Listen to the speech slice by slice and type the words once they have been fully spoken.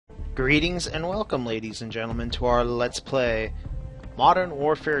Greetings and welcome, ladies and gentlemen, to our Let's Play Modern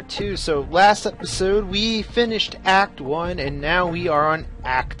Warfare 2. So, last episode we finished Act 1, and now we are on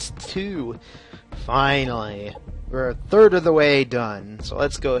Act 2. Finally. We're a third of the way done. So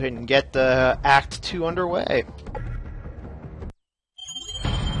let's go ahead and get the Act 2 underway.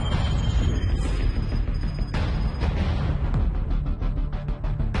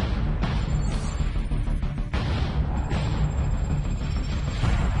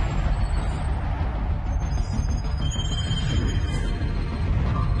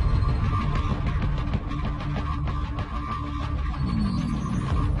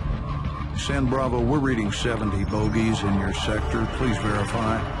 San Bravo, we're reading 70 bogeys in your sector. Please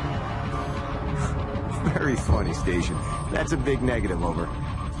verify. Very funny, Station. That's a big negative, over.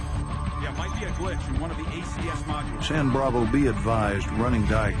 Yeah, might be a glitch in one of the ACS modules. San Bravo, be advised, running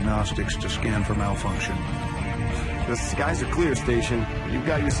diagnostics to scan for malfunction. The skies are clear, Station. You've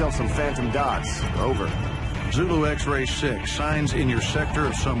got yourself some phantom dots. Over. Zulu X-Ray 6, signs in your sector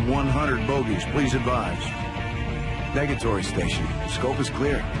of some 100 bogeys. Please advise. Negatory, Station. Scope is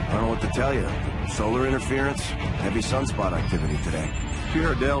clear. I don't know what to tell you. Solar interference, heavy sunspot activity today.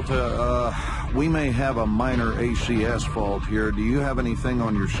 Sierra Delta, we may have a minor ACS fault here. Do you have anything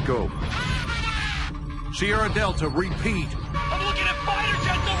on your scope? Sierra Delta, repeat. I'm looking at fighter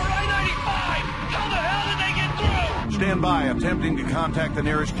jets over I-95! How the hell did they get through? Stand by, attempting to contact the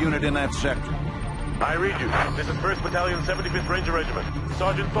nearest unit in that sector. I read you. This is 1st Battalion, 75th Ranger Regiment.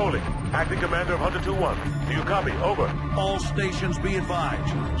 Sergeant Foley, acting commander of Hunter 2-1. Do you copy? Over. All stations be advised.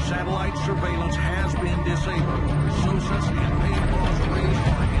 Satellite surveillance has been disabled. SOSUS and main cross rays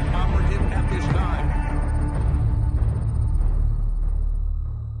are inoperative at this time.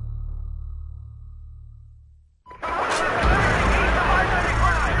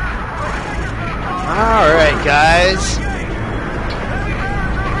 Alright, guys.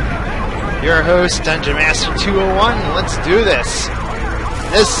 Your host, Dungeon Master 201. Let's do this.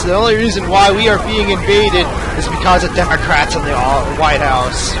 The only reason why we are being invaded is because of Democrats in the White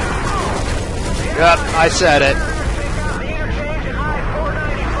House. Yep, I said it.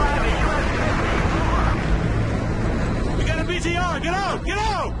 We got a BTR! Get out! Get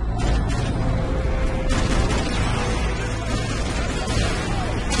out!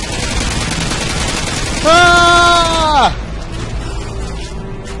 Ah!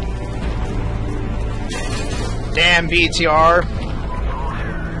 Damn BTR.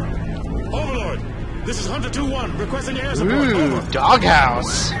 Overlord! This is Hunter 2-1, requesting air support. Ooh, Over.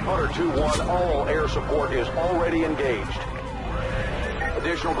 doghouse. Hunter 2-1, all air support is already engaged.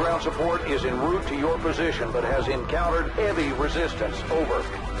 Additional ground support is en route to your position, but has encountered heavy resistance. Over.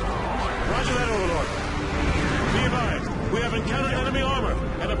 Roger that, Overlord. Be advised, we have encountered enemy armor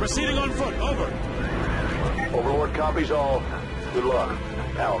and are proceeding on foot. Over. Overlord copies all. Good luck.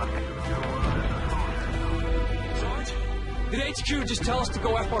 Out. Did HQ just tell us to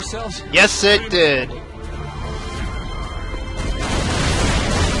go F ourselves? Yes, it did.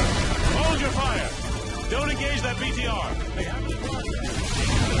 Hold your fire. Don't engage that BTR. They have the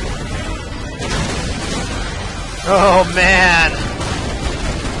Oh, man.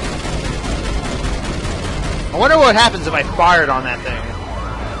 I wonder what happens if I fired on that thing.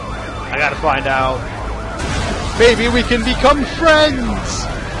 I gotta find out. Maybe we can become friends!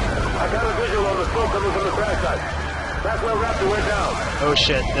 I got a visual on the smoke coming from the crash site. That's where Raptor went down. Oh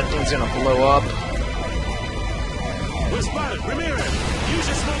shit, that thing's gonna blow up. We're spotted. Ramirez, use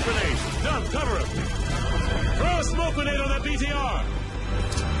your smoke grenade. Done. Cover him. Throw a smoke grenade on that BTR.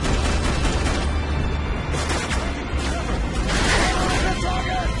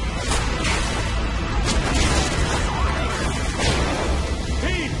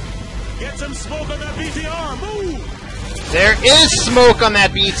 Pete, get some smoke on that BTR. Move. There is smoke on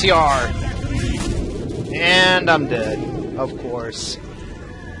that BTR! And I'm dead, of course.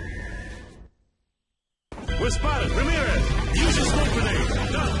 We're spotted. Ramirez, use your smoke grenade.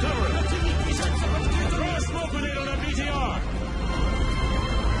 Done. Cover him. Throw a smoke grenade on that BTR.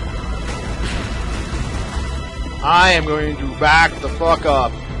 I am going to back the fuck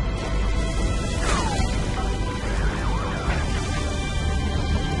up.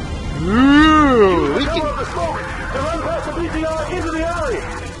 Ooh, we can... The smoke to run past the BTR into the alley.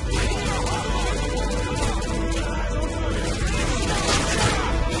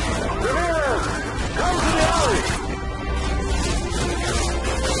 Ramirez, come to the alley.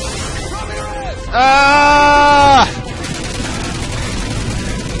 Ah!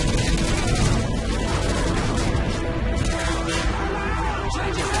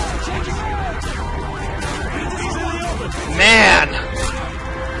 Man!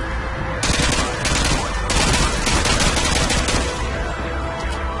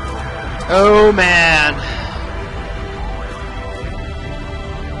 Oh man.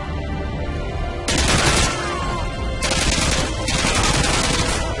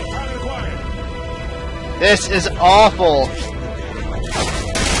 This is awful.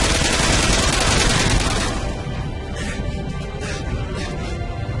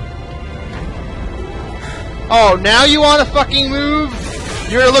 Oh, now you want to fucking move?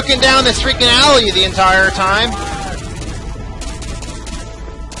 You're looking down this freaking alley the entire time.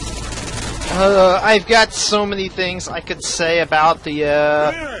 I've got so many things I could say about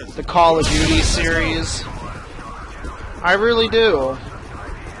the Call of Duty series. I really do.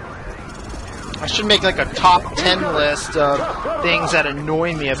 I should make like a top 10 list of things that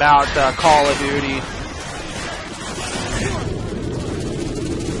annoy me about Call of Duty.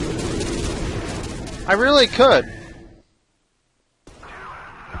 I really could.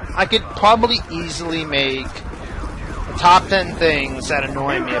 I could probably easily make the top 10 things that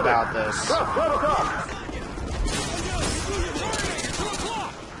annoy me about this.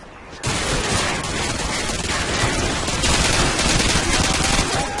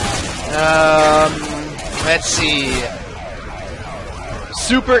 Let's see.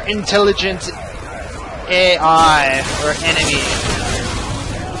 Super intelligent AI or enemy.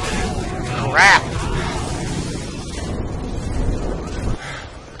 Crap.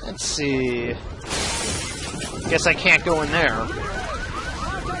 Let's see. Guess I can't go in there.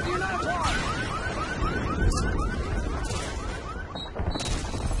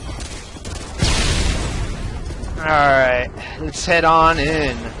 Alright, let's head on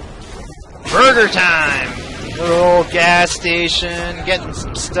in. Burger time! Good old gas station, getting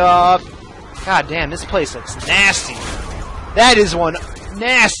some stuff. God damn, this place looks nasty. That is one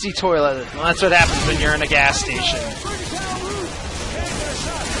nasty toilet. Well, that's what happens when you're in a gas station.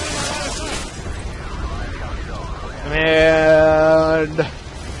 And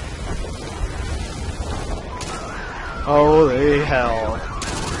holy hell.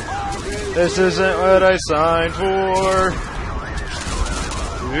 This isn't what I signed for.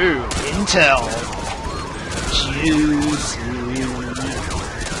 Ooh, Intel.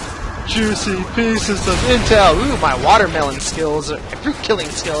 Juicy pieces of Intel. Ooh, my watermelon skills, fruit killing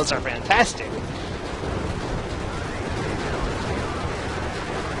skills are fantastic.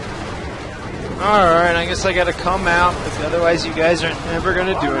 Alright, I guess I gotta come out, because otherwise you guys aren't never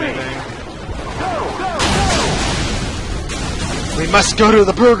gonna do anything. We must go to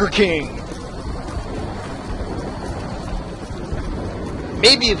the Burger King!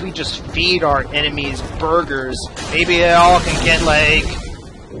 Maybe if we just feed our enemies burgers, maybe they all can get, like,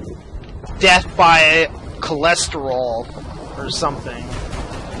 death by cholesterol or something.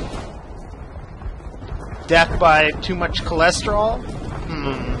 Death by too much cholesterol?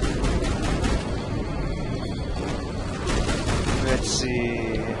 Let's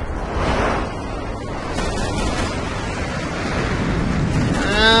see.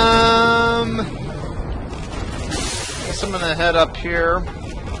 Guess I'm gonna head up here.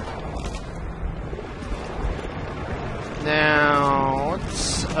 Now,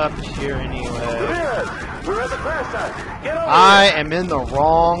 what's up here anyway? I am in the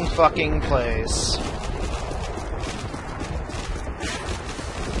wrong fucking place.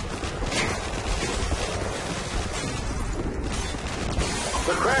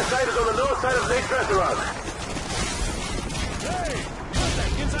 The crash site is on the north side of Nate's restaurant. Hey!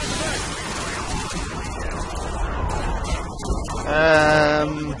 Inside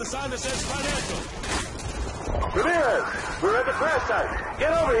the sign that says financial. Ramirez, we're at the crash site.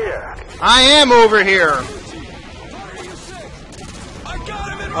 Get over here. I am over here.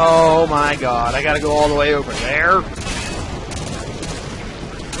 Oh my god, I gotta go all the way over there.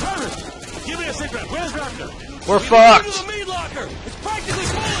 Give me a cigarette. Where's Raptor? We're fucked. It's practically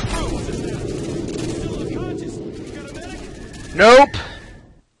bulletproof. Nope.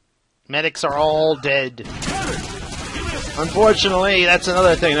 Medics are all dead. Unfortunately, that's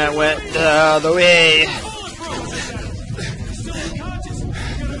another thing that went the way.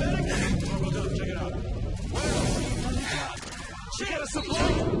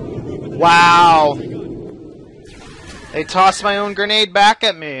 Wow. They tossed my own grenade back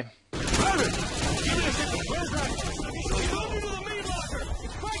at me.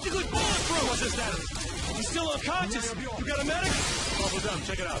 He's still unconscious. You got a medic? Bubble dump,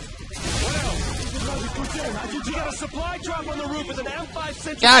 check it out. What else? You got a supply drop on the roof with an M5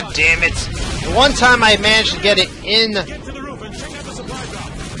 Central. God damn it. The one time I managed to get it in. Get to the roof and check out the supply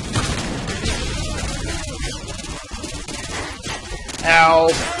drop. Ow.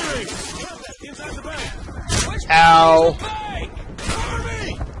 Inside the bank. Ow.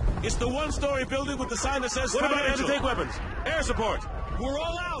 It's the one-story building with the sign that says what about to take weapons? Air support. We're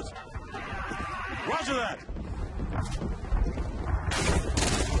all out. Roger that.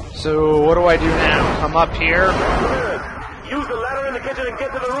 So what do I do now? Come up here? Use the ladder in the kitchen and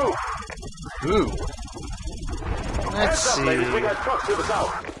get to the roof. Ooh. Let's Heads up, ladies. We see. got trucks to the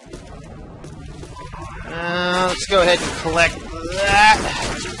south. Let's go ahead and collect that.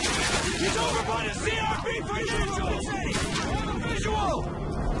 He's over by the CRP visual.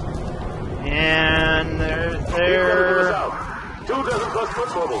 And they're To the there. south. 2 dozen plus foot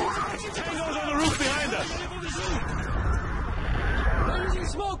mobiles. Tango's on the roof behind us. They're using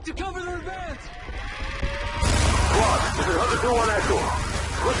smoke to cover their advance. Squad, this is 102-1 actual.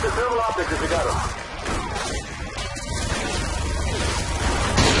 Switch to thermal optics if you got them.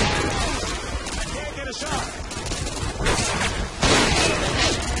 Can't get a shot.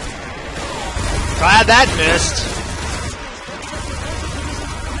 Glad that missed.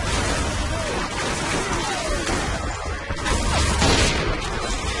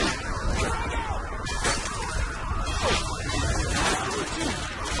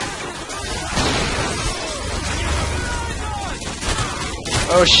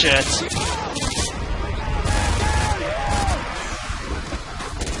 Oh shit.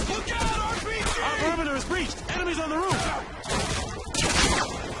 Look out, RPG! Our perimeter is breached. Enemies on the roof.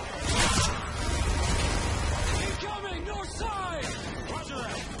 Incoming, north side. Roger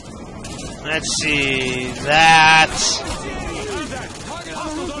that. Let's see. That. Target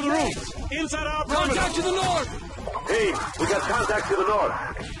hostiles on the roof. Inside our perimeter. Contact to the north. Team, we got contact to the north.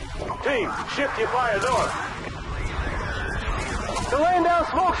 Team, shift your fire north. They're laying down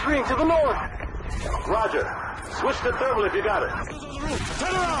smoke screen to the north. Roger. Switch to thermal if you got it. Hostiles on the roof.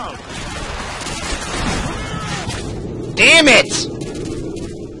 Turn around. Damn it!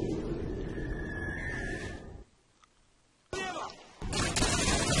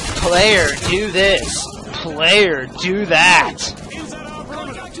 Player, do this. Player, do that. Inside our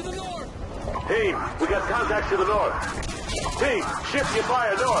perimeter. Contact to the north. Team, we got contact to the north. Team, shift your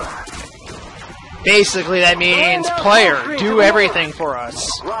fire north. Basically, that means player, do everything for us.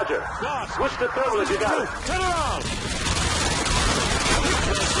 Roger. Switch to thermal if you got it. Turn around.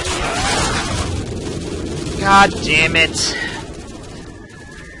 God damn it.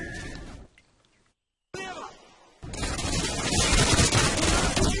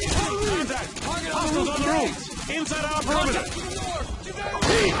 Contact. Target hostiles on the roof. Inside our perimeter.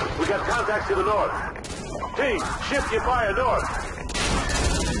 Team, we got contact to the north. Team, shift your fire north.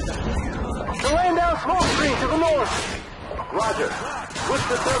 They're laying down smoke screen to the north. Roger. Switch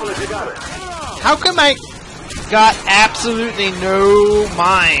to thermal if you got it. How come I got absolutely no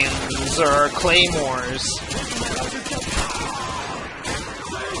mines or claymores?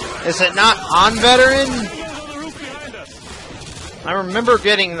 Is it not on veteran? On the roof behind us. I remember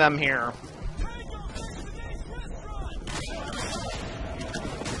getting them here.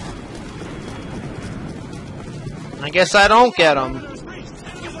 I guess I don't get them.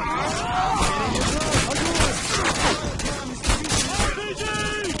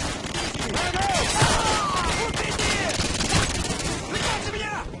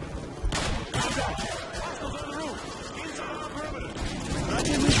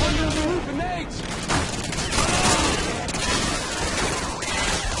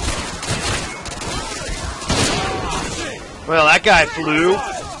 Well, that guy flew.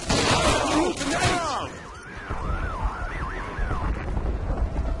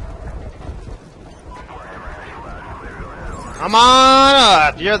 Come on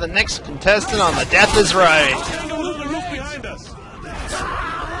up. You're the next contestant on The Death is Right. Tango on the roof behind us.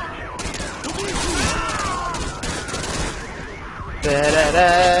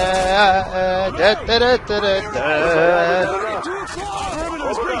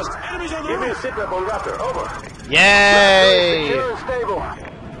 Over done. Enemies on the Give me a roof. sit rep on Raptor. Over. Yay! Secure and stable.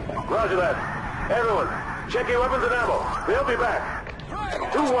 Roger that. Everyone, check your weapons and ammo. They'll be back.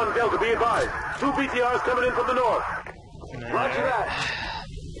 2-1 Delta, be advised. 2 BTRs coming in from the north. Roger that.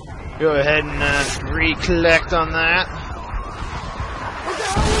 Go ahead and recollect on that.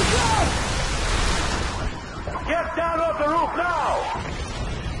 Get down off the roof now!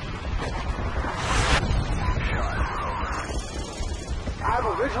 I have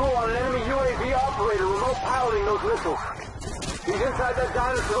a visual on an enemy UAV operator remote piloting those missiles. He's inside that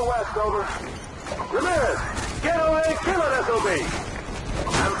diner to the west, over. Ramirez, get away and kill it, SOB!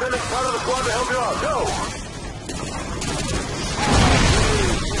 I'm sending part of the squad to help you out. Go!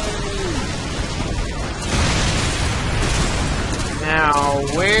 Now,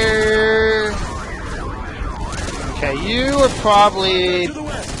 where... Okay, you are probably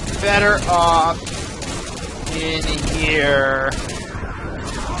better off in here.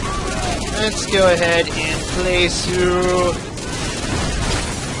 Let's go ahead and place you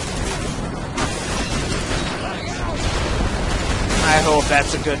I hope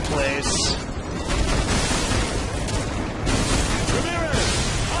that's a good place.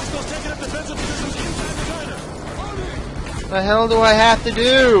 The hell do I have to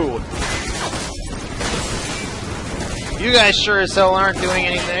do? You guys sure as hell aren't doing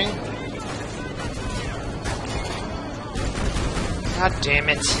anything. God damn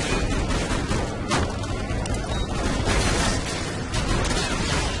it.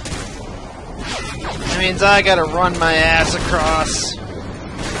 That means I gotta run my ass across.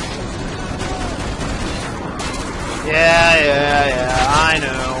 Yeah, I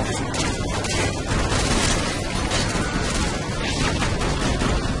know.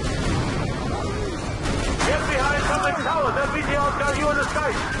 Get behind something solid. That BTR's got you in the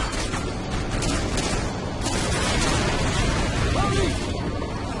sight.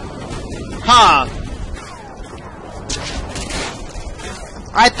 Huh.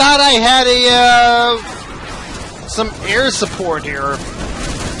 I thought I had some air support here.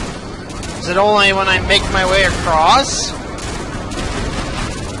 Is it only when I make my way across?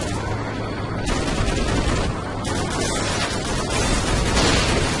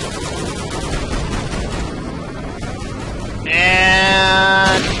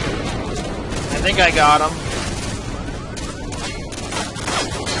 And I think I got him.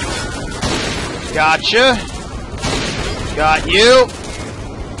 Gotcha. Got you.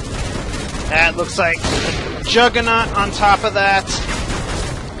 That looks like a juggernaut on top of that.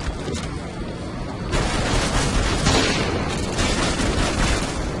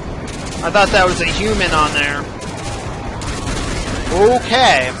 I thought that was a human on there.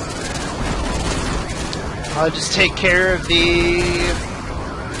 Okay. I'll just take care of the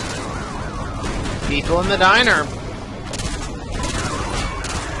people in the diner.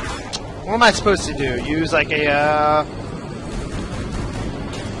 What am I supposed to do? Use like a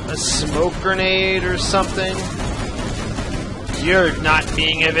smoke grenade or something? You're not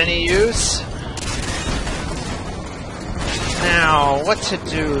being of any use. Now, what to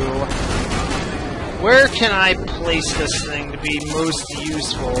do? Where can I place this thing to be most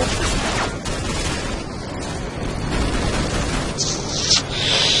useful?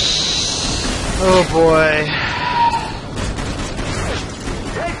 Oh boy.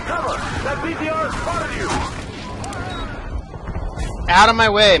 Take cover! That BTR spotted you! Out of my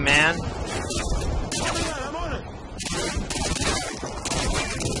way, man. I'm on it.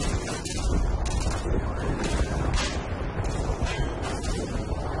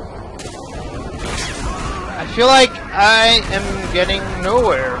 I feel like I am getting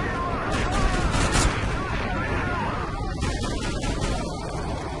nowhere.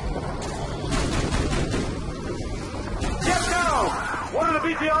 Get down! One of the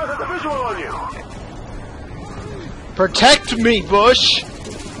BTRs has a visual on you! Protect me, Bush!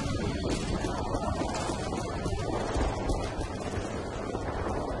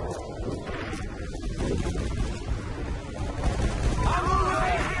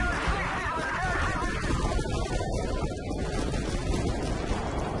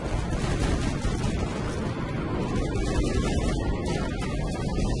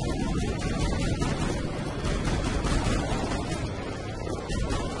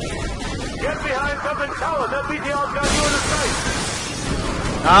 Get behind something solid. That BTR's got you in the sight.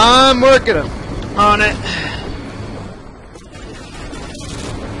 I'm working on it.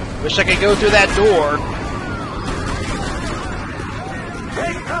 Wish I could go through that door.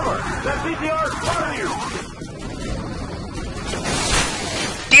 Take cover. That BTR's spotted you.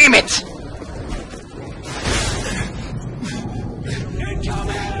 Damn it!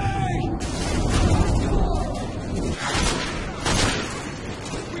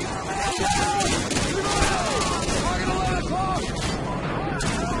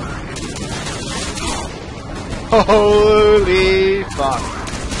 Holy fuck.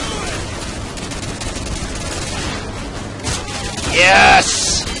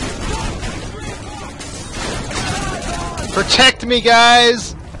 Yes! Protect me,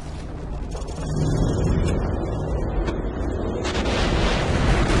 guys!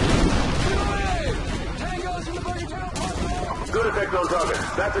 Good effect on target.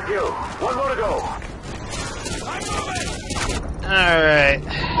 That's a kill. One more to go. Alright.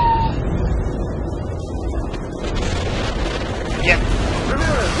 Yep.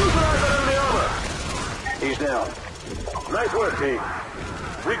 Ramirez, neutralize that enemy armor. He's down. Nice work, team.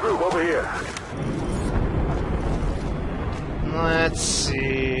 Regroup over here. Let's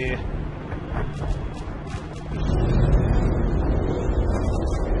see.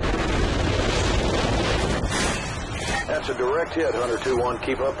 That's a direct hit, Hunter 2-1.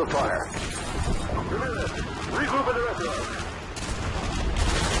 Keep up the fire. Ramirez, regroup in the restaurant.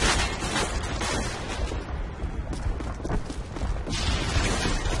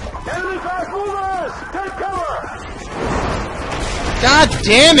 fast movers! Take cover! God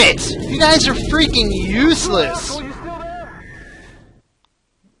damn it! You guys are freaking useless! Are you still there?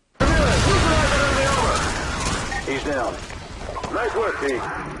 He's down. Nice work, Pete.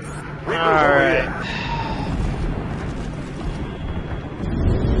 Alright.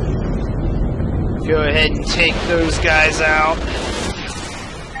 Go ahead and take those guys out.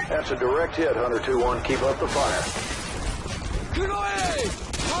 That's a direct hit, Hunter 2-1. Keep up the fire. Good away!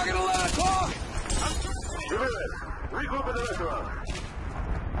 Target 11 o'clock! Ramirez, regroup in the restaurant.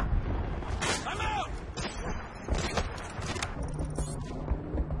 I'm out!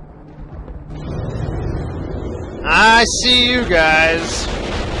 I see you guys.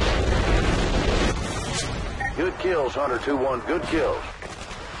 Good kills, Hunter 2-1. Good kills.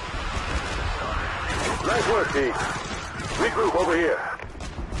 Nice work, Pete. Regroup over here.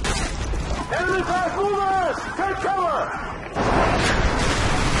 Enemy fast movers! Take cover!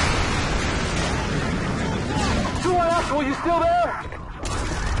 2-1 Actual, you still there?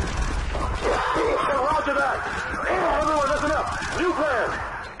 Roger that. Everyone, listen up. New plan.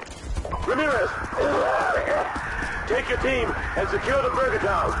 Ramirez, take your team and secure the Burger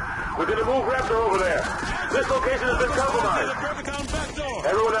Town. We're going to move Raptor over there. This location has been compromised.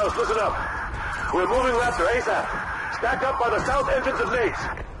 Everyone else, listen up. We're moving Raptor ASAP. Stack up by the south entrance of Nate's.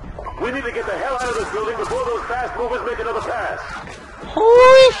 We need to get the hell out of this building before those fast movers make another pass.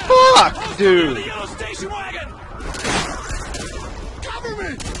 Holy fuck, dude! Yellow station wagon! Cover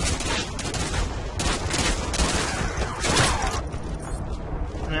me!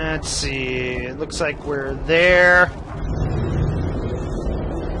 Let's see. It looks like we're there.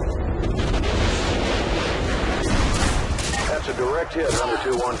 That's a direct hit,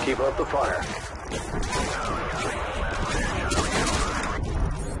 Hunter 2-1. Keep up the fire.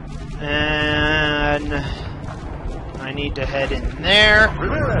 And I need to head in there.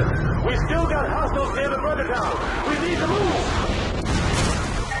 Ramirez, we still got hostiles near the Burger Town. We need to move.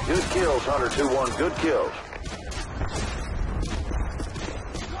 Good kills, Hunter 2-1. Good kills.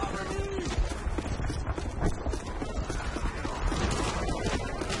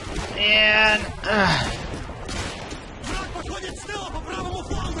 And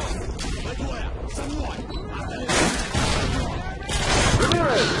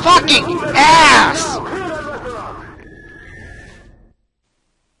fucking ass!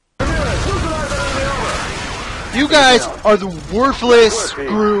 You guys are the worthless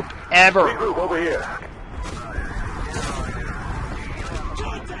group ever. Regroup over here.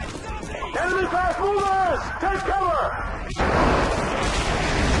 Enemy fast movers! Take cover!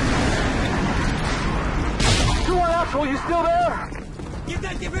 2-1 Actual, you still there? Get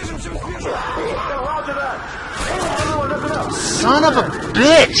that division some future! Roger that. Everyone, listen up. Son of a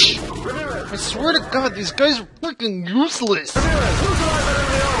bitch! Ramirez, I swear to God, these guys are freaking useless. neutralize that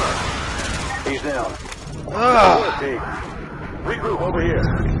enemy armor. He's down. Ugh. Pete. Regroup over here.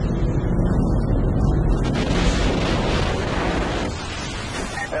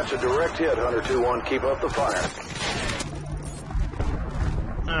 That's a direct hit, Hunter 2-1. Keep up the fire.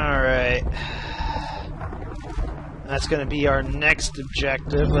 Alright. That's gonna be our next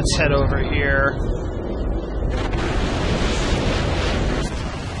objective. Let's head over here.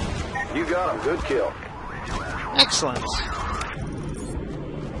 You got him. Good kill. Excellent.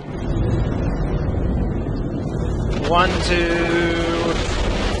 1, 2.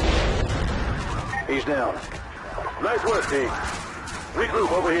 He's down. Nice work, team.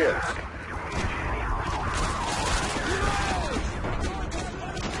 Regroup over here.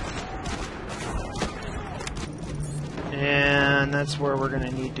 And that's where we're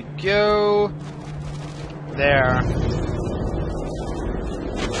gonna need to go. There.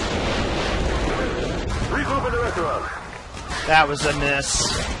 Regroup in the restaurant. That was a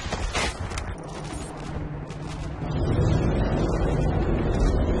miss.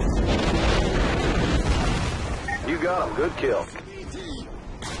 You got him. Good kill.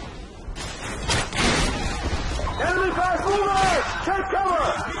 Enemy fast movers! Take cover!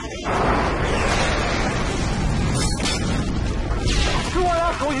 2-1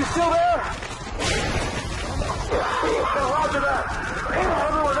 Actual, you still there? Roger that.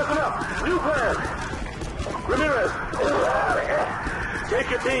 Everyone, listen up. New plan. Ramirez, take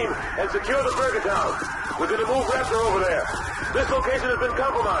your team and secure the Burger Town. We're going to move Raptor over there. This location has been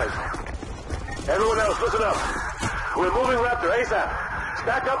compromised. Everyone else, listen up. We're moving Raptor ASAP.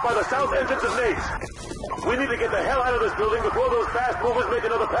 Stack up by the south entrance of Nate's. We need to get the hell out of this building before those fast movers make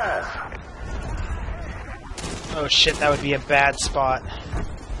another pass. Oh shit, that would be a bad spot.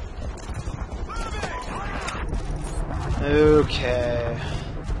 Okay.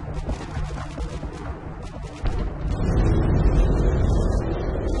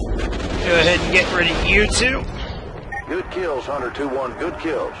 Go and get rid of you two. Good kills, Hunter 2-1. Good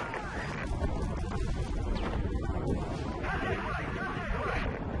kills.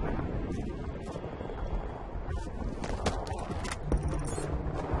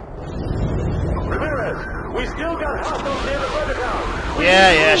 Ramirez, we still got hostiles near the Burger Town.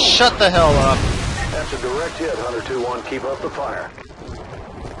 Yeah, shut the hell up. That's a direct hit, Hunter 2-1. Keep up the fire.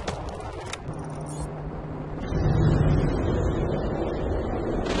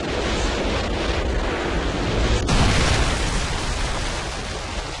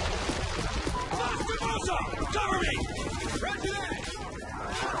 Cover me!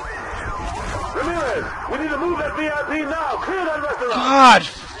 Ramirez, we need to move that VIP now. Clear that restaurant. God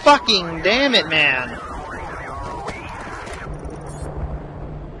fucking damn it, man.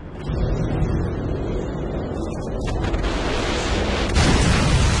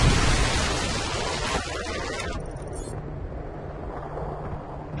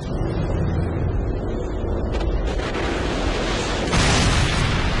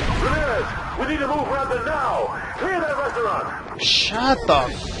 Ramirez, we need to move Raptor now. Clear that restaurant. Shut the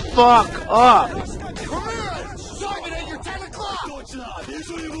fuck up. Stop it at your 10 o'clock! Точно!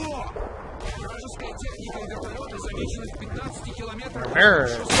 Вижу его! Вражеская техника и вертолеты замечены в 15 километрах. Mirror,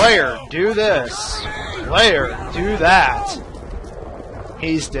 player, do this. Player, do that.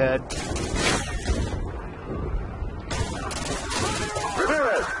 He's dead.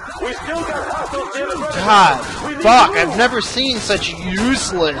 Ramirez, we still got hostiles near the Burger God, Town. We need fuck, to move. I've never seen such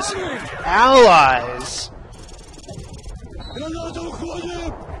useless allies. Граната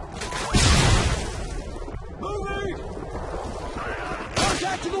уходит! Moving!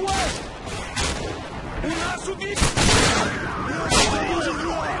 Contact to the west! У нас убит!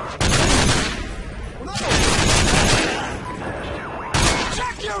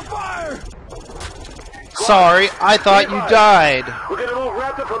 Check your fire! Sorry, I thought you died. We're gonna move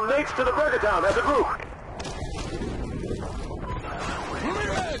Raptor from Nate's to the Burger Town as a group.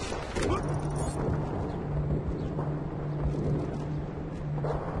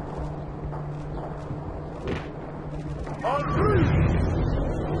 On 3.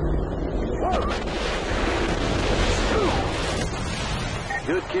 1.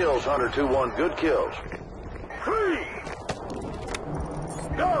 2. Good kills, Hunter 2-1. Good kills. 3.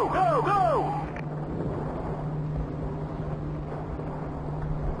 Go, go, go!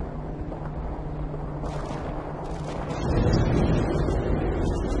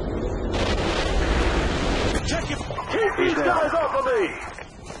 Check it! Keep these guys off of me!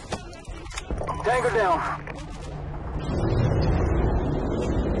 Tango down.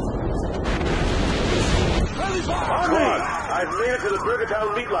 On me! I've made it to the Burger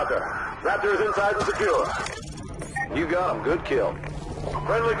Town meat locker. Raptor is inside and secure. You got him. Good kill.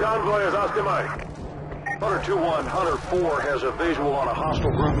 Friendly convoy is Oscar Mike. Hunter 2-1. Hunter 4 has a visual on a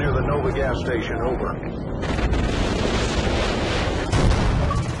hostile group near the Nova gas station. Over.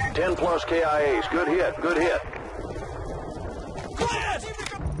 10 plus KIAs. Good hit. Good hit. Quiet!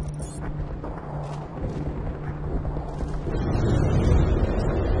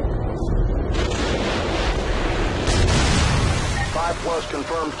 5 plus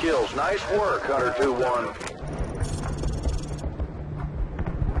confirmed kills. Nice work, Hunter 2-1.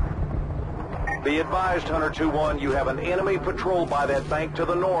 Be advised, Hunter 2-1, you have an enemy patrol by that bank to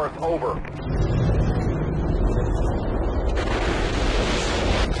the north. Over.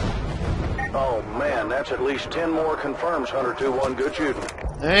 Oh, man, that's at least 10 more confirms, Hunter 2-1. Good shooting.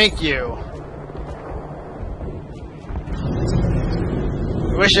 Thank you.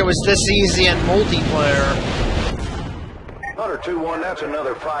 I wish it was this easy in multiplayer. Hunter 2-1, that's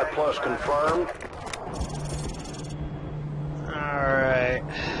another 5 plus confirmed. Alright.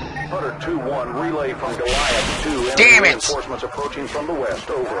 Hunter 2-1, relay from Goliath 2. Enemy Damn it! Reinforcements approaching from the west.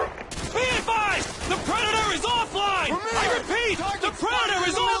 Over. Be advised! The Predator is offline! I repeat! The Predator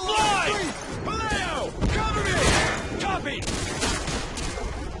is offline! Vallejo! Cover me! Copy!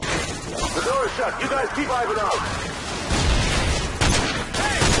 The door is shut. You guys keep Ivan out.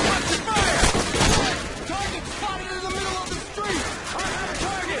 Hey! Watch the fire! Target spotted in the middle of the street! I have a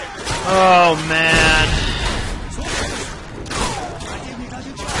target! Oh, man.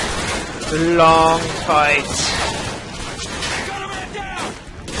 Long fight. Got a man down!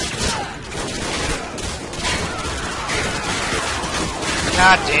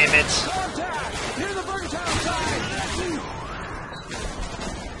 God damn it. Contact! Near the Burger Town side!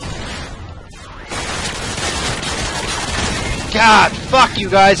 God, fuck, you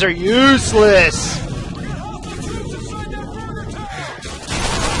guys are useless.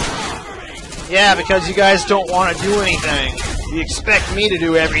 Yeah, because you guys don't want to do anything. You expect me to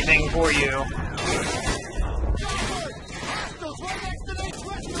do everything for you. Right next to Nate's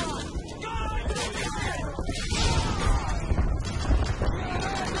restaurant! Got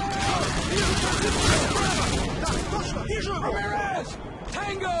Ramirez!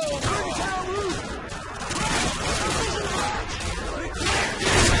 Tango! Town roof!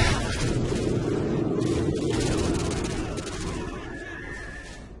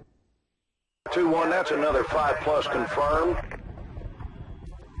 2-1, that's another 5+ confirmed.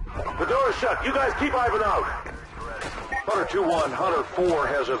 The door is shut. You guys keep Ivan out. Hunter 2-1, Hunter 4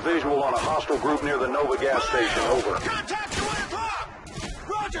 has a visual on a hostile group near the Nova gas station. Over. Contact to 1 o'clock!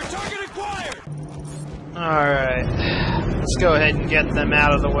 Roger, target acquired! Alright. Let's go ahead and get them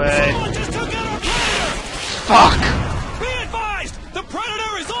out of the way. Someone just took out our Predator! Fuck! Be advised! The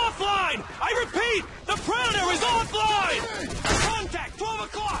Predator is offline! I repeat, the Predator is offline! Contact, 12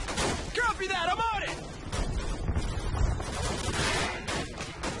 o'clock! Copy that, I'm on it!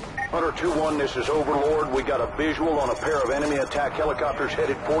 Hunter 2-1, this is Overlord. We got a visual on a pair of enemy attack helicopters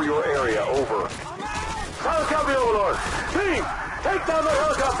headed for your area. Over. Solid copy, Overlord. Team, take down the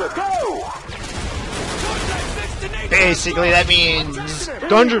helicopter. Go! Basically, that means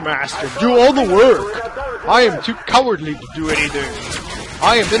Dungeon Master, do all the work. I am too cowardly to do anything.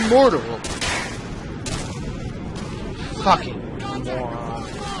 I am immortal. Fucking moron.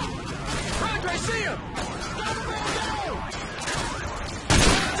 Andre, see him!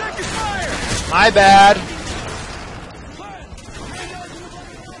 Taking fire! My bad.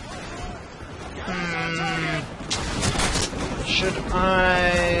 Should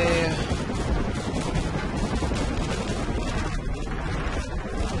I...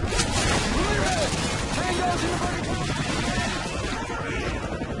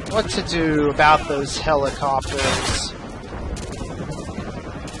 What to do about those helicopters?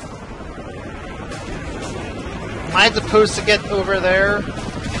 Am I supposed to get over there?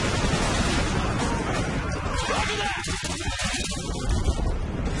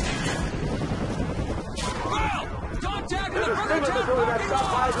 Contact with There's the a Predator signal town to that parking south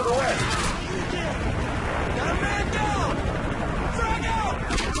lot! side to the west. Got a man down! Frag out!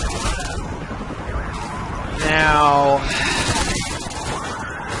 Now...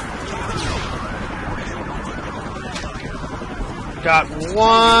 Got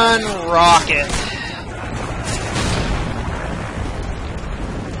one rocket.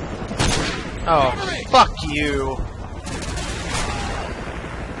 Oh, fuck you.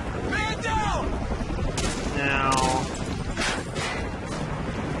 Man down! Now...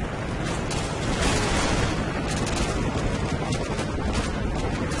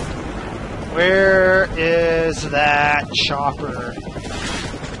 Where is that chopper?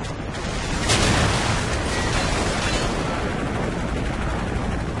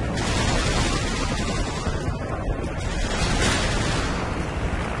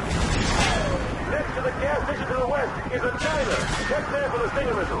 Next to the gas station to the west is a diner. Check there for the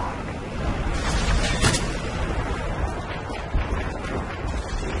Stinger missile.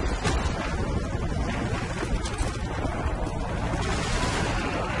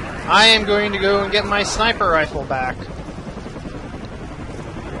 I am going to go and get my sniper rifle back.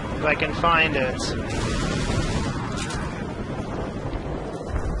 If I can find it.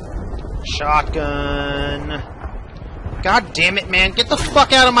 Shotgun. God damn it, man. Get the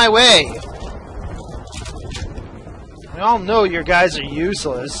fuck out of my way. We all know your guys are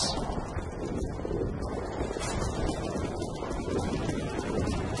useless.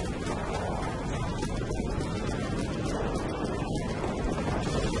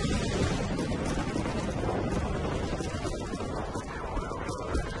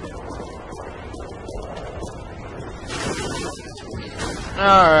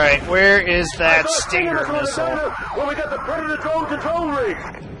 Alright, where is that Stinger missile? Well, we got the Predator drone control rig.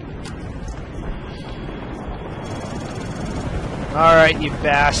 Alright, you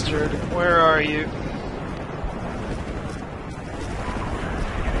bastard. Where are you?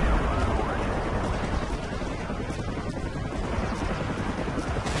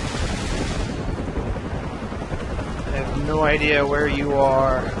 I have no idea where you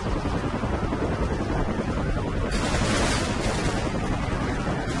are.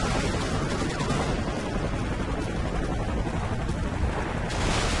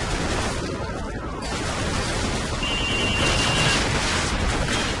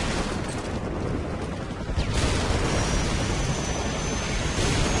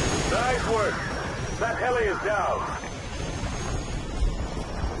 Nice work. That heli is down.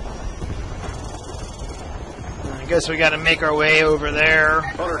 I guess we gotta make our way over there.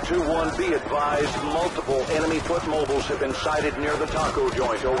 Hunter 2-1, be advised, multiple enemy foot mobiles have been sighted near the taco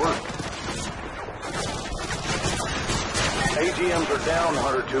joint. Over. AGMs are down,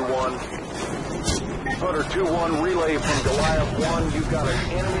 Hunter 2-1. Hunter 2-1, relay from Goliath 1. You've got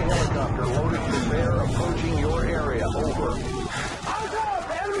an enemy helicopter loaded with bear approaching your area. Over. Eyes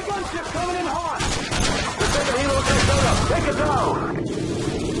up! Enemy gunship coming in hot! The second helo just set up. Take it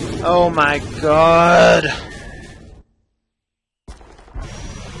down. Oh my god.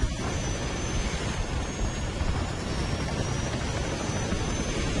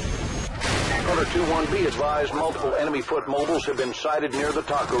 Hunter 2-1, be advised, multiple enemy foot mobiles have been sighted near the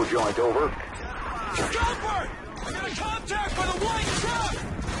taco joint. Over. Gilbert! I got a contact with a white truck!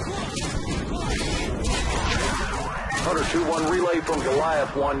 Hunter 2-1, relay from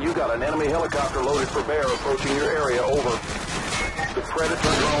Goliath 1. You got an enemy helicopter loaded for bear approaching your area. Over. The Predator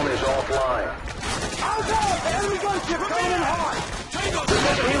drone is offline. Out! Enemy gunship coming in hot! The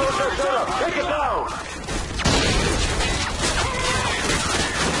second helo just set up. Take it down!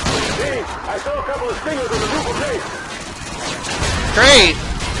 Hey, I saw a couple of stingers on the roof of base. Great!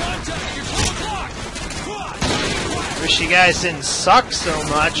 Contact at your 12 o'clock! Wish you guys didn't suck so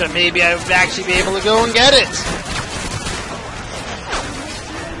much, and maybe I would actually be able to go and get it.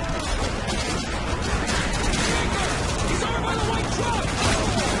 He's over by the white truck!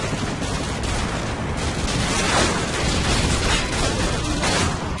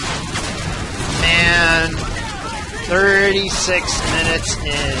 Man, 36 minutes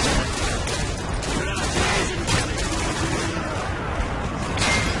in.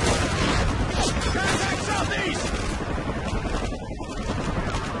 Contact southeast!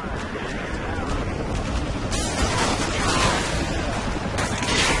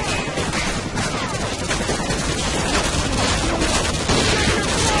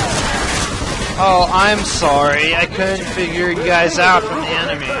 Oh, I'm sorry. I couldn't figure you guys out from the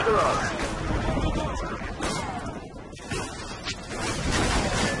enemy.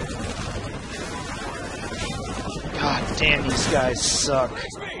 God damn, these guys suck.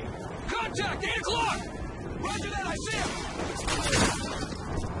 It's me! Contact 8 o'clock! Roger that, I see him!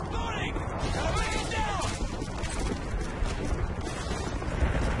 Loading! Gotta bring him down!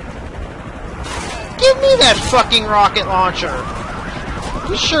 Give me that fucking rocket launcher.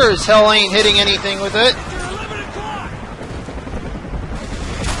 You sure as hell ain't hitting anything with it. They're 11 o'clock!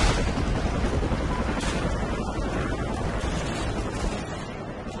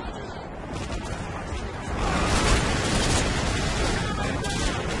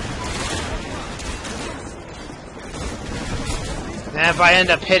 And if I end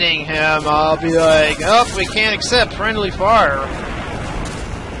up hitting him, I'll be like, oh, we can't accept friendly fire.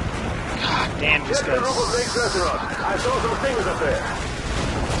 God damn, this Check the roof of guy's... Blake's restaurant. I saw some stingers up there.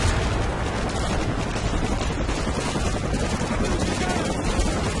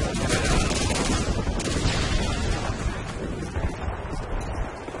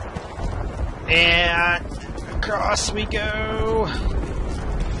 And across we go.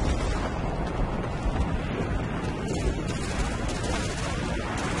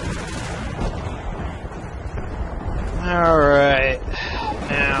 Alright.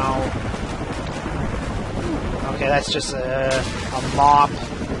 Now. Okay, that's just a mop.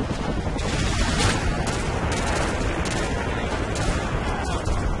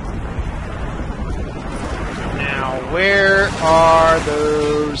 Now, where are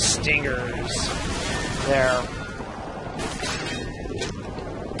those stingers? There.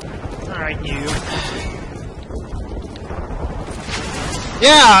 Alright, you.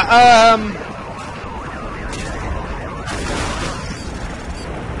 Yeah,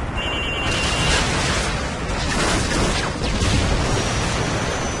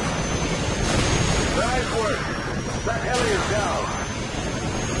 Nice work. That heli is down.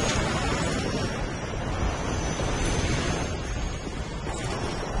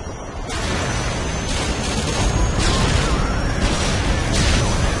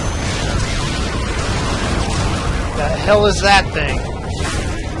 the hell is that thing?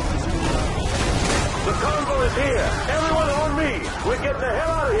 The convoy is here. Everyone on me. We're getting the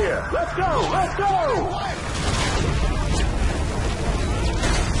hell out of here. Let's go. Let's go.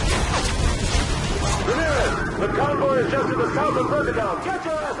 Ramirez, the convoy is just to the south of Bergedown. Get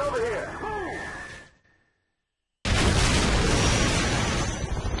your ass over here.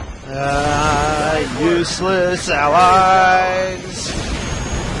 Useless allies.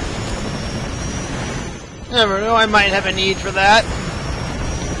 Never know, I might have a need for that.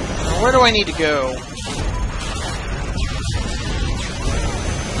 Now, where do I need to go?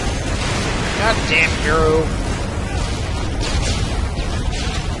 God damn hero.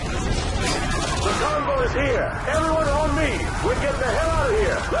 The convoy is here. Everyone on me. We're getting the hell out of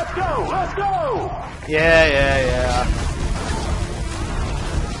here. Let's go. Let's go. Yeah.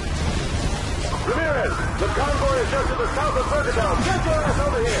 Ramirez, the convoy is just to the south of Bergedown. Get your ass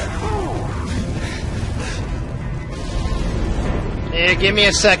over here. Move. Yeah, give me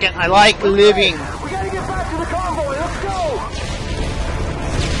a second. I like living. We gotta get back to the convoy. Let's go.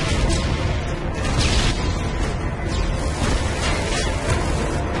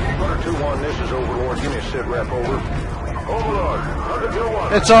 201, this is Overlord. Give me a sit rep, over. Overlord, Hunter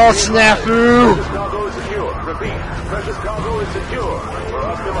 201. It's all snafu! Precious cargo is secure. Repeat, precious cargo is secure. We're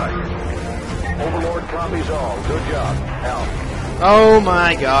off the mic. Overlord copies all. Good job. Out. Oh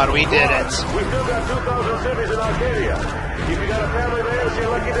my god, we did it. We've still got 2,000 civvies in Arcadia. If you got a family there, it's your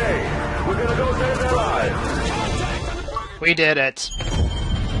lucky day. We're gonna go save their lives. We did it.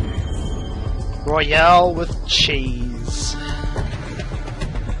 Royale with cheese.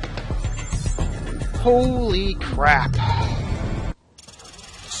 Holy crap.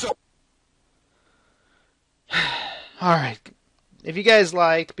 Alright. If you guys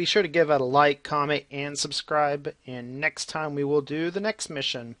liked, be sure to give it a like, comment, and subscribe. And next time we will do the next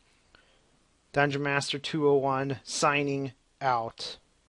mission. Dungeon Master 201 signing out.